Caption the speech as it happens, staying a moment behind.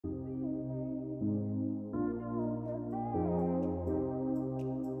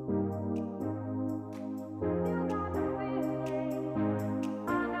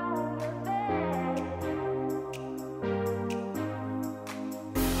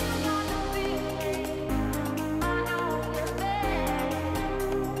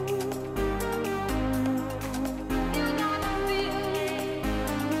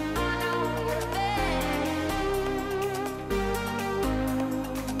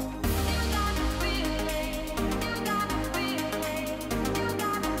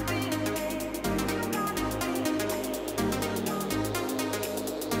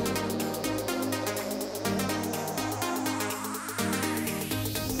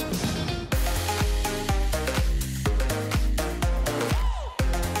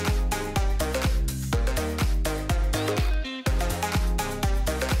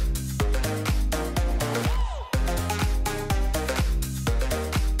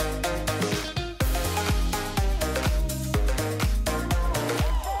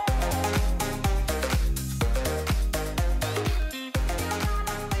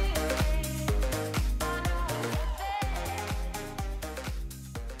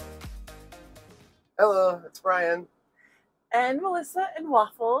Hello, it's Brian, And Melissa and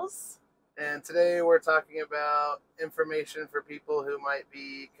Waffles. and today we're talking about information for people who might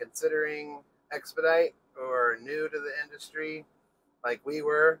be considering Expedite or new to the industry, like we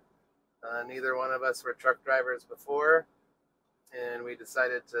were. Neither one of us were truck drivers before, and we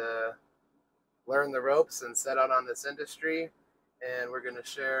decided to learn the ropes and set out on this industry. And we're going to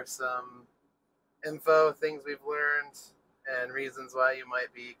share some info, things we've learned, and reasons why you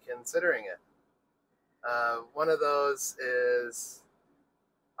might be considering it. One of those is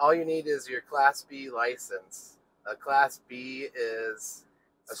all you need is your Class B license. A Class B is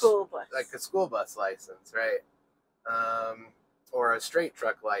School bus. like a school bus license, right? Or a straight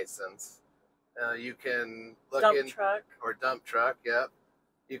truck license. You can look Dump in truck. or dump truck. Yep.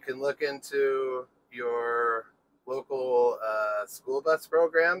 You can look into your local school bus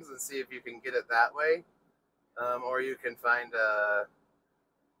programs and see if you can get it that way, or you can find a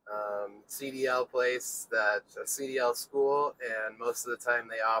CDL place, that a CDL school, and most of the time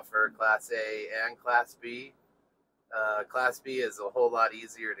they offer Class A and Class B. Class B is a whole lot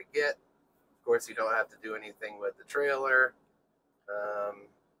easier to get. Of course, you don't have to do anything with the trailer,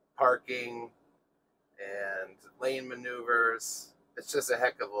 parking, and lane maneuvers. It's just a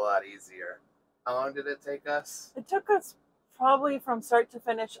heck of a lot easier. How long did it take us? It took us probably from start to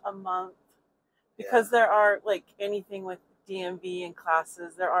finish a month because there are, like anything with DMV and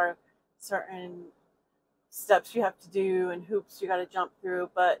classes, there are certain steps you have to do and hoops you got to jump through,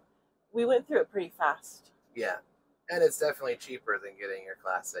 but we went through it pretty fast. Yeah, and it's definitely cheaper than getting your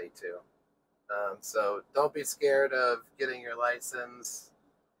Class A too. So don't be scared of getting your license.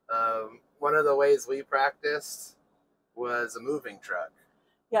 One of the ways we practiced was a moving truck.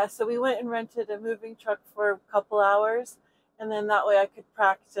 Yeah, so we went and rented a moving truck for a couple hours, and then that way I could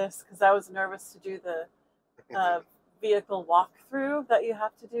practice because I was nervous to do the vehicle walkthrough that you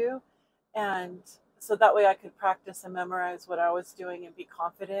have to do, and so that way I could practice and memorize what I was doing and be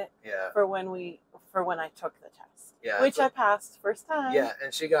confident for when I took the test. Yeah, which I passed first time. Yeah,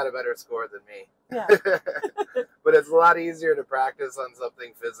 and she got a better score than me. Yeah. But it's a lot easier to practice on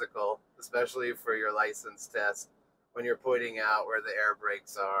something physical, especially for your license test, when you're pointing out where the air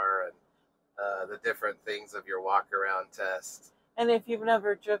brakes are and the different things of your walk around test. And if you've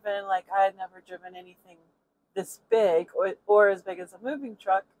never driven, like I had never driven anything this big or as big as a moving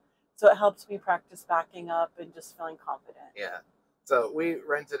truck, so it helps me practice backing up and just feeling confident. Yeah. So we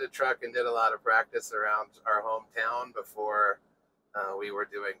rented a truck and did a lot of practice around our hometown before we were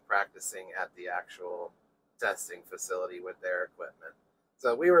doing practicing at the actual testing facility with their equipment.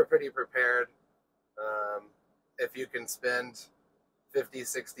 So we were pretty prepared. If you can spend 50,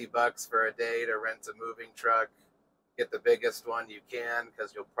 60 bucks for a day to rent a moving truck, get the biggest one you can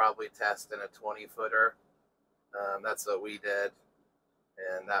because you'll probably test in a 20-footer. That's what we did,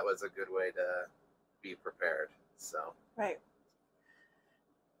 and that was a good way to be prepared. So right.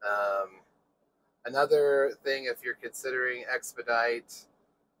 Another thing, if you're considering Expedite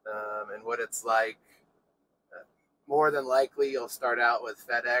and what it's like, more than likely you'll start out with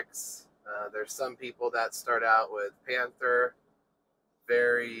Fedex. There's some people that start out with Panther.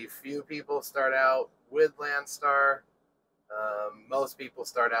 Very few people start out with Landstar. Most people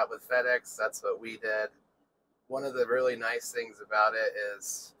start out with Fedex. That's what we did. One of the really nice things about it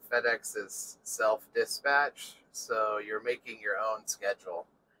is Fedex is self-dispatch, so you're making your own schedule.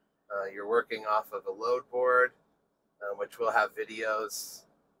 You're working off of a load board, which we'll have videos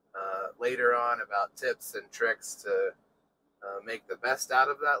later on about tips and tricks to make the best out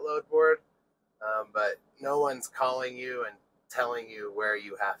of that load board. But no one's calling you and telling you where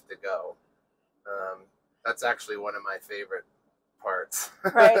you have to go. That's actually one of my favorite parts.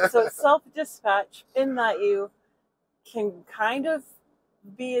 Right, so it's self-dispatch in that you can kind of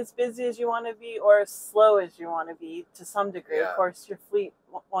be as busy as you want to be or as slow as you want to be to some degree. Yeah. Of course, your fleet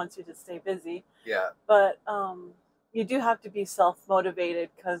wants you to stay busy. Yeah. But you do have to be self-motivated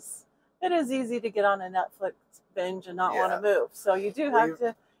because it is easy to get on a Netflix binge and not want to move. So you do have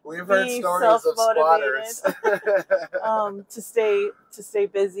to be self-motivated to stay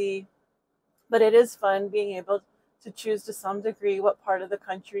busy. But it is fun being able to choose to some degree what part of the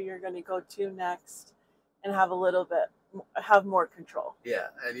country you're going to go to next and have more control. Yeah,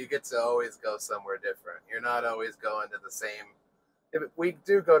 and you get to always go somewhere different. You're not always going to the same. We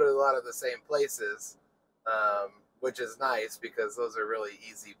do go to a lot of the same places, which is nice because those are really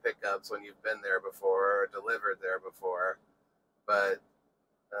easy pickups when you've been there before or delivered there before. But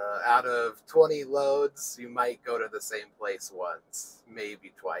out of 20 loads, you might go to the same place once,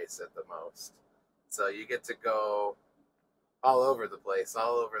 maybe twice at the most. So you get to go all over the place,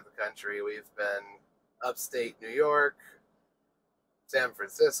 all over the country. We've been upstate New York, San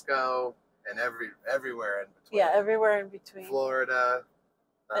Francisco, and everywhere in between. Yeah, everywhere in between. Florida.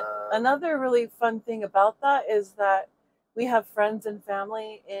 Another really fun thing about that is that we have friends and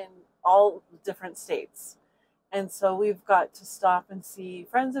family in all different states. And so we've got to stop and see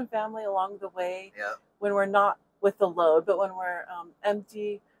friends and family along the way Yeah. when we're not with the load, but when we're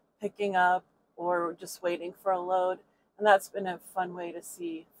empty, picking up, or just waiting for a load. And that's been a fun way to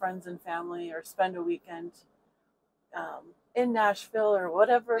see friends and family or spend a weekend in Nashville or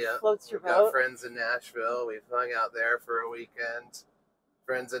whatever floats your boat. We've got friends in Nashville. We've hung out there for a weekend.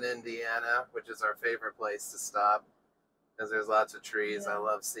 Friends in Indiana, which is our favorite place to stop because there's lots of trees. I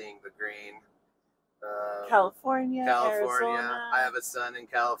love seeing the green. California, Arizona. I have a son in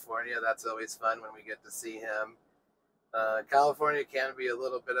California. That's always fun when we get to see him. California can be a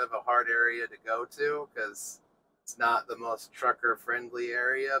little bit of a hard area to go to because it's not the most trucker friendly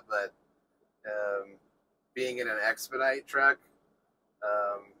area, but being in an Expedite truck,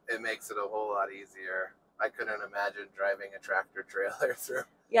 it makes it a whole lot easier. I couldn't imagine driving a tractor trailer through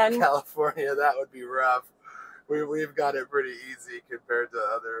California. That would be rough. We've got it pretty easy compared to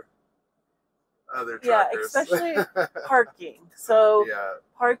other truckers. Yeah, especially parking. So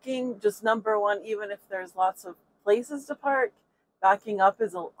parking, just number one, even if there's lots of places to park, backing up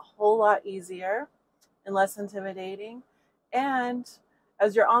is a whole lot easier and less intimidating. And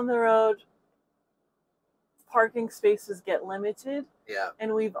as you're on the road, parking spaces get limited. Yeah.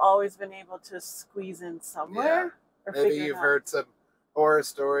 And we've always been able to squeeze in somewhere. Yeah. Maybe you've heard some horror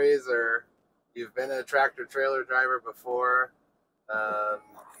stories or you've been a tractor trailer driver before.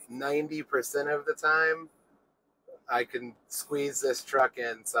 90% of the time, I can squeeze this truck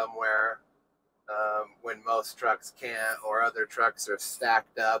in somewhere when most trucks can't, or other trucks are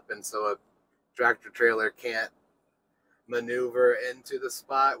stacked up, and so a tractor trailer can't maneuver into the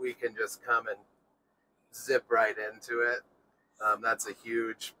spot. We can just come and zip right into it. That's a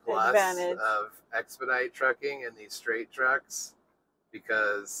huge plus advantage of Expedite trucking and these straight trucks,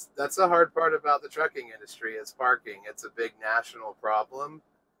 because that's the hard part about the trucking industry is parking. It's a big national problem,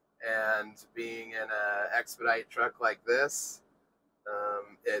 and being in an Expedite truck like this,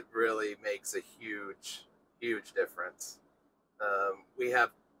 it really makes a huge difference. We have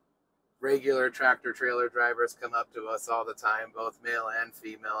regular tractor trailer drivers come up to us all the time, both male and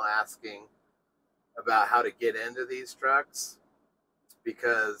female, asking about how to get into these trucks,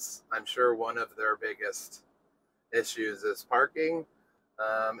 because I'm sure one of their biggest issues is parking,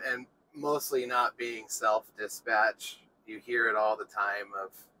 and mostly not being self-dispatch. You hear it all the time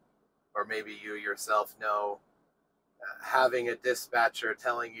or maybe you yourself know, having a dispatcher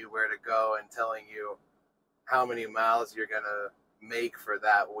telling you where to go and telling you how many miles you're going to make for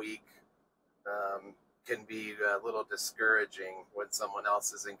that week can be a little discouraging when someone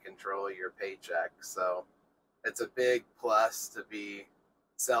else is in control of your paycheck. So it's a big plus to be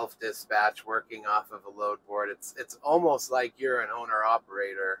self-dispatch, working off of a load board. It's almost like you're an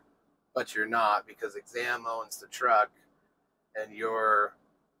owner-operator, but you're not, because Exam owns the truck and you're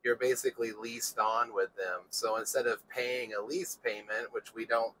basically leased on with them. So instead of paying a lease payment, which we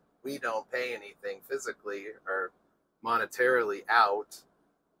don't pay anything physically or monetarily out,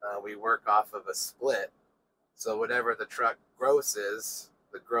 we work off of a split. So whatever the truck gross is,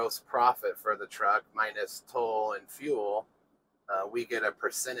 the gross profit for the truck minus toll and fuel, we get a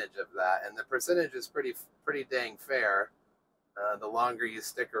percentage of that. And the percentage is pretty dang fair. The longer you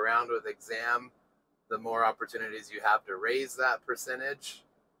stick around with Exam, the more opportunities you have to raise that percentage.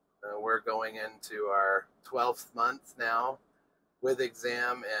 We're going into our 12th month now with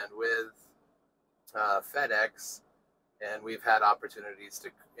Exam and with Fedex, and we've had opportunities to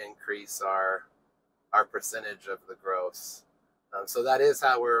increase our percentage of the gross. So that is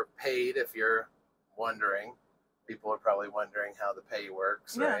how we're paid, if you're wondering. People are probably wondering how the pay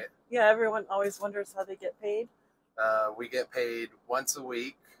works, right? Yeah, everyone always wonders how they get paid. We get paid once a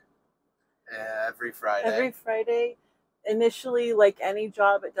week, every Friday. Every Friday. Initially, like any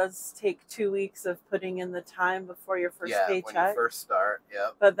job, it does take 2 weeks of putting in the time before your first paycheck. When you first start,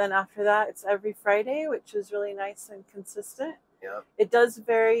 But then after that, it's every Friday, which is really nice and consistent. Yep. It does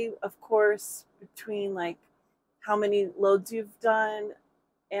vary, of course, between like how many loads you've done,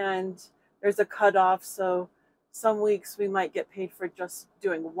 and there's a cutoff. So some weeks we might get paid for just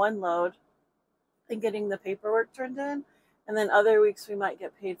doing one load and getting the paperwork turned in, and then other weeks we might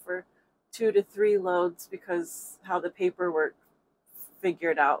get paid for 2 to 3 loads because how the paperwork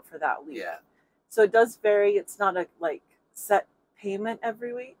figured out for that week. Yeah. So it does vary. It's not a like set payment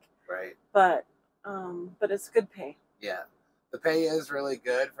every week. Right. But it's good pay. Yeah. The pay is really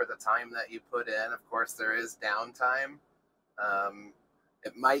good for the time that you put in. Of course, there is downtime.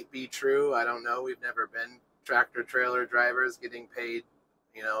 It might be true. I don't know. We've never been tractor trailer drivers getting paid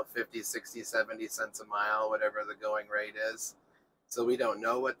you know, 50, 60, 70 cents a mile, whatever the going rate is. So we don't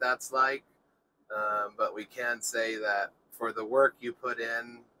know what that's like. But we can say that for the work you put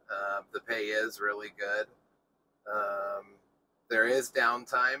in, the pay is really good. There is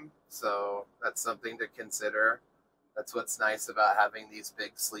downtime, so that's something to consider. That's what's nice about having these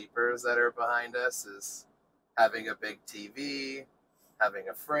big sleepers that are behind us, is having a big TV, having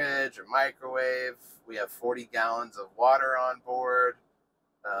a fridge or microwave. We have 40 gallons of water on board,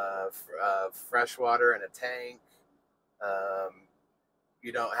 fresh water in a tank.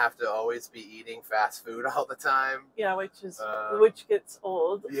 You don't have to always be eating fast food all the time. Yeah, which gets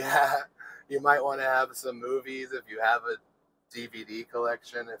old. Yeah, you might want to have some movies if you have a DVD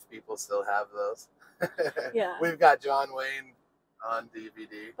collection, if people still have those. Yeah. We've got John Wayne on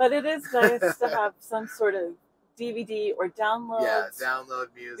DVD. But it is nice to have some sort of DVD or download. Yeah, download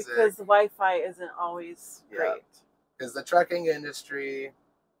music. Because Wi-Fi isn't always great. Because the trucking industry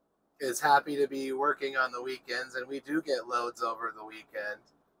is happy to be working on the weekends, and we do get loads over the weekend.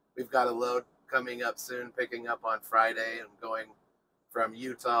 We've got a load coming up soon, picking up on Friday and going from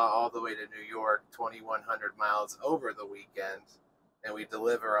Utah all the way to New York, 2,100 miles over the weekend, and we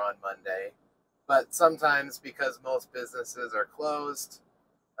deliver on Monday. But sometimes, because most businesses are closed,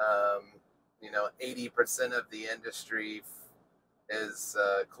 80% of the industry is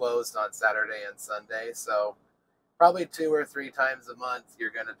closed on Saturday and Sunday. So probably 2 or 3 times a month,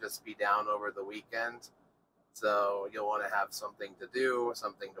 you're going to just be down over the weekend. So you'll want to have something to do,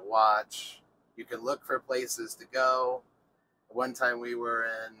 something to watch. You can look for places to go. One time we were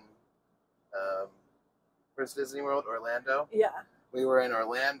in, where's Disney World? Orlando? Yeah. We were in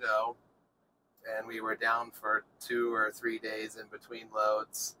Orlando, and we were down for 2 or 3 days in between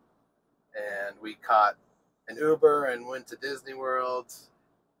loads. And we caught an Uber and went to Disney World,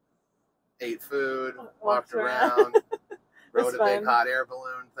 ate food, walked around, rode a big hot air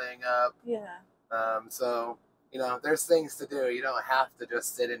balloon thing up. Yeah. So, there's things to do. You don't have to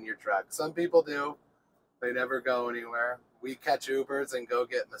just sit in your truck. Some people do. They never go anywhere. We catch Ubers and go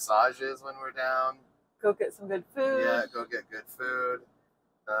get massages when we're down. Go get some good food. Yeah, go get good food.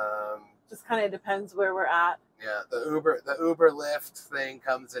 Just kind of depends where we're at. Yeah, the Uber Lyft thing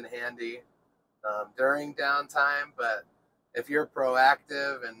comes in handy during downtime, but if you're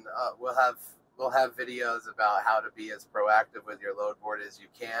proactive, and we'll have videos about how to be as proactive with your load board as you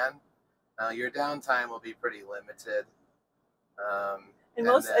can, your downtime will be pretty limited.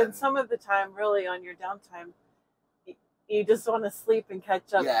 And some of the time, really, on your downtime, you just want to sleep and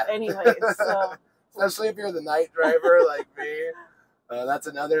catch up anyways. So. Especially if you're the night driver like me. That's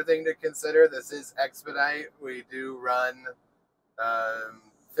another thing to consider. This is Expedite. We do run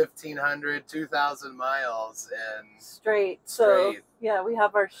 1,500, 2,000 miles and straight. So yeah, we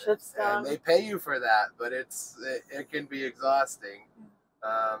have our shifts down. And they pay you for that, but it can be exhausting.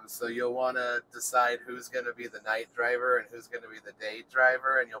 So you'll want to decide who's going to be the night driver and who's going to be the day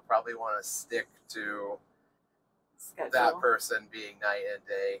driver, and you'll probably want to stick to that person being night and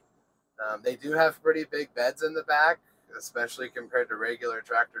day. They do have pretty big beds in the back, especially compared to regular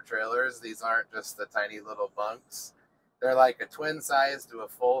tractor trailers. These aren't just the tiny little bunks. They're like a twin size to a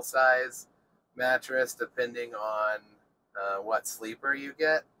full size mattress, depending on what sleeper you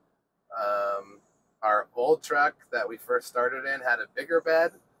get. Our old truck that we first started in had a bigger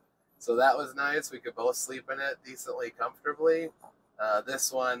bed, so that was nice. We could both sleep in it decently comfortably.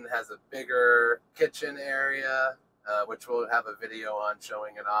 This one has a bigger kitchen area, which we'll have a video on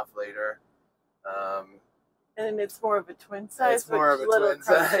showing it off later. And it's more of a twin size. It's more of a twin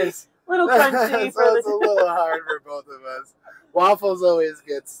size. Little crunchy. So it's a little hard for both of us. Waffles always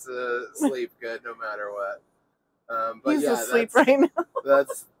gets to sleep good no matter what. But he's asleep right now.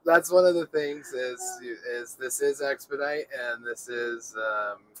 That's one of the things is this is Expedite, and this is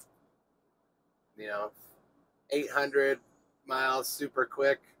 800 miles super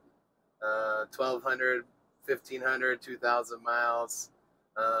quick, 1,200, 1,500, 2,000 miles,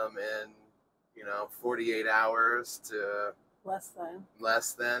 in 48 hours to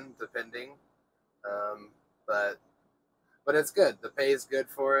less than depending, but it's good. The pay is good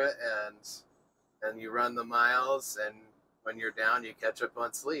for it, and you run the miles, and when you're down, you catch up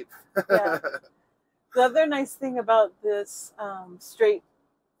on sleep. Yeah. The other nice thing about this straight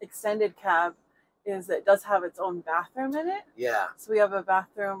extended cab is it does have its own bathroom in it. Yeah. So we have a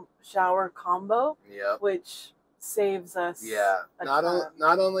bathroom shower combo. Yep. Which saves us. Yeah.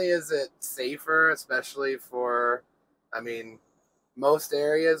 Not only is it safer, especially for, most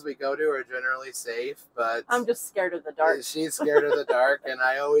areas we go to are generally safe, but I'm just scared of the dark. She's scared of the dark, and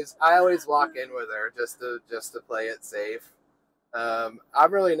I always walk in with her just to play it safe.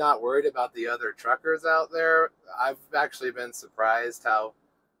 I'm really not worried about the other truckers out there. I've actually been surprised how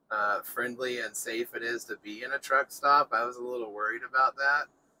friendly and safe it is to be in a truck stop. I was a little worried about that.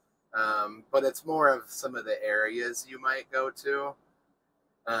 But it's more of some of the areas you might go to.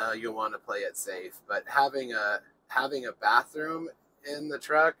 You'll want to play it safe. But having a bathroom in the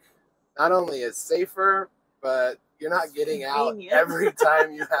truck not only is safer, but you're not getting out every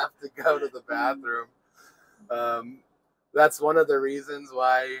time you have to go to the bathroom. That's one of the reasons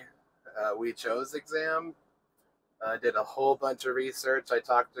why we chose Exam. I did a whole bunch of research. I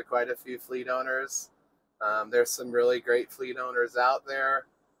talked to quite a few fleet owners. There's some really great fleet owners out there.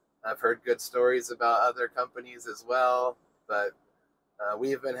 I've heard good stories about other companies as well, but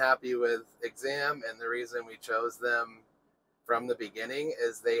we've been happy with Exam, and the reason we chose them from the beginning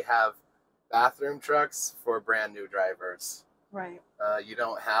is they have bathroom trucks for brand new drivers. Right. You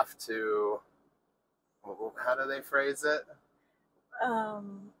don't have to, how do they phrase it?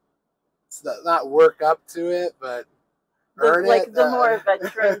 It's not work up to it, but earn like it. The more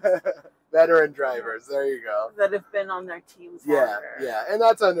veterans. Veteran drivers, there you go. That have been on their teams Yeah, longer. yeah, and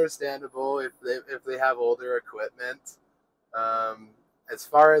that's understandable if they have older equipment. As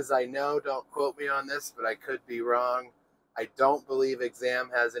far as I know, don't quote me on this, but I could be wrong. I don't believe Exam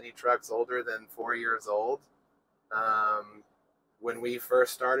has any trucks older than 4 years old. When we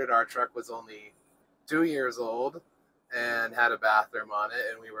first started, our truck was only 2 years old and had a bathroom on it,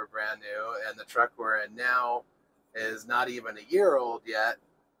 and we were brand new. And the truck we're in now is not even a year old yet,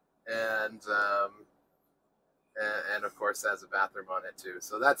 and of course has a bathroom on it too.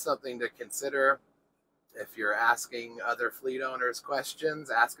 So that's something to consider. If you're asking other fleet owners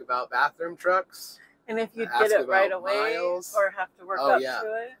questions, ask about bathroom trucks. And if you get it right away miles, or have to work up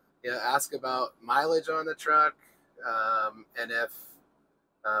to it. Yeah, ask about mileage on the truck, and if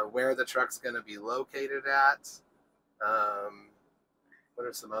where the truck's going to be located at. What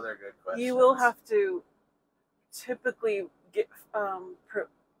are some other good questions? You will have to typically get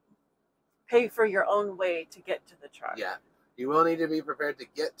pay for your own way to get to the truck. Yeah, you will need to be prepared to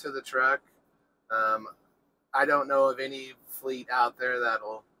get to the truck. I don't know of any fleet out there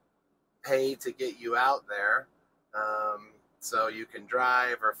that'll pay to get you out there, so you can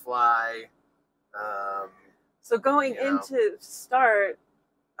drive or fly. So going into start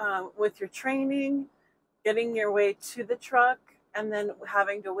with your training, getting your way to the truck, and then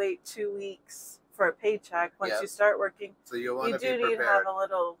having to wait 2 weeks for a paycheck once you start working. So you want to be prepared. You do need to have a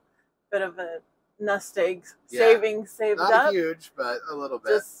little bit of a nest egg saved Not up. Not huge, but a little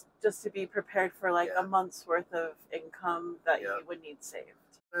bit. Just to be prepared for like a month's worth of income that you would need saved.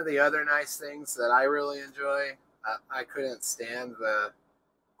 One of the other nice things that I really enjoy, I couldn't stand the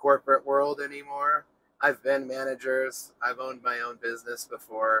corporate world anymore. I've been managers. I've owned my own business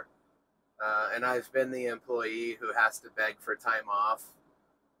before. And I've been the employee who has to beg for time off.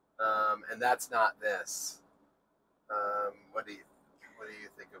 And that's not this. What do you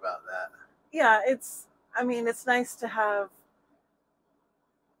think about that? Yeah, it's nice to have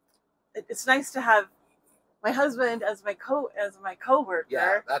my husband as my coworker.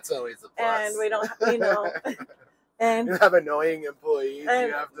 Yeah, that's always a plus. And we don't, and you have annoying employees you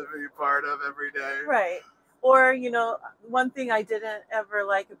have to be part of every day. Right. Or, one thing I didn't ever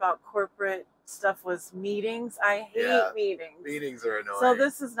like about corporate stuff was meetings. I hate meetings. Meetings are annoying. So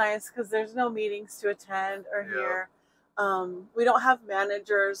this is nice because there's no meetings to attend or hear. We don't have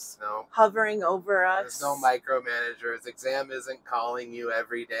managers hovering over us. There's no micromanagers. Exam isn't calling you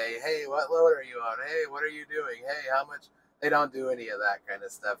every day. Hey, what load are you on? Hey, what are you doing? Hey, how much? They don't do any of that kind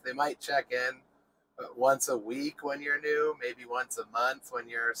of stuff. They might check in once a week when you're new, maybe once a month when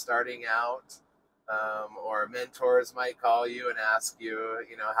you're starting out. Or mentors might call you and ask you,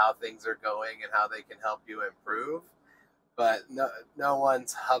 how things are going and how they can help you improve. But no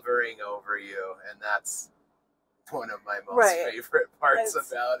one's hovering over you, and that's one of my most favorite parts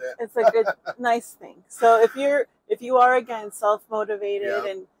about it. It's a good, nice thing. So if you are again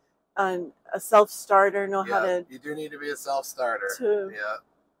self-motivated and a self-starter, how to. You do need to be a self-starter. To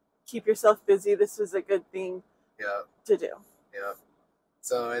keep yourself busy. This is a good thing. To do. Yeah.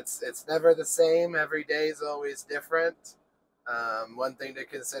 So it's never the same. Every day is always different. One thing to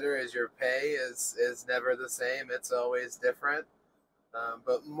consider is your pay is never the same. It's always different.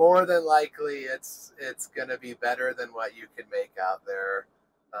 But more than likely, it's going to be better than what you can make out there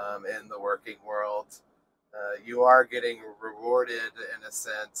in the working world. You are getting rewarded in a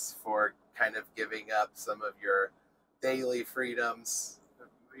sense for kind of giving up some of your daily freedoms.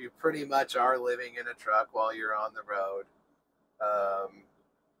 You pretty much are living in a truck while you're on the road.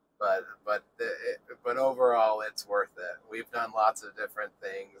 But overall, it's worth it. We've done lots of different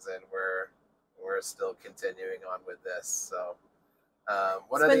things, and we're still continuing on with this. So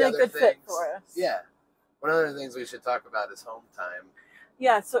One It's of been the a other good fit things, for us. yeah, one of the other things we should talk about is home time.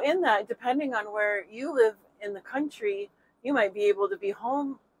 Yeah, so in that, depending on where you live in the country, you might be able to be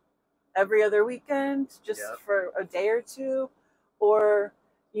home every other weekend just Yep. for a day or two, or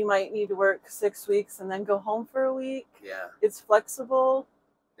you might need to work 6 weeks and then go home for a week. Yeah. It's flexible.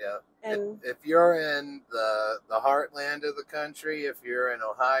 Yeah. And if you're in the heartland of the country, if you're in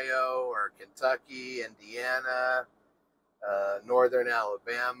Ohio or Kentucky, Indiana, northern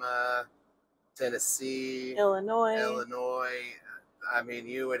Alabama, Tennessee, Illinois, I mean,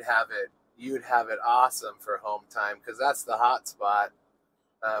 you would have it awesome for home time because that's the hot spot.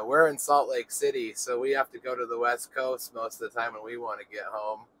 We're in Salt Lake City, so we have to go to the West Coast most of the time when we want to get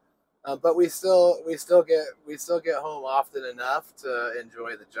home. But we still get home often enough to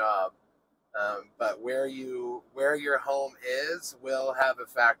enjoy the job. But where your home is will have a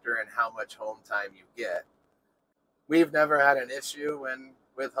factor in how much home time you get. We've never had an issue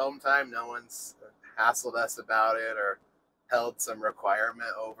with home time. No one's hassled us about it or held some requirement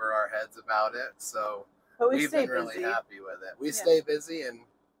over our heads about it. So we've been really happy with it. We stay busy and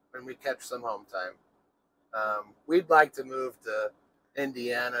we catch some home time. We'd like to move to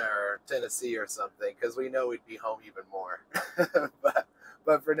Indiana or Tennessee or something because we know we'd be home even more.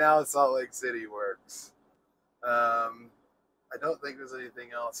 but for now, Salt Lake City works. I don't think there's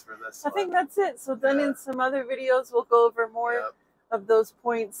anything else for this one. I think that's it. So then in some other videos, we'll go over more of those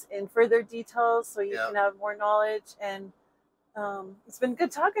points in further details so you can have more knowledge. And it's been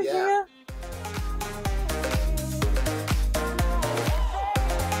good talking to you.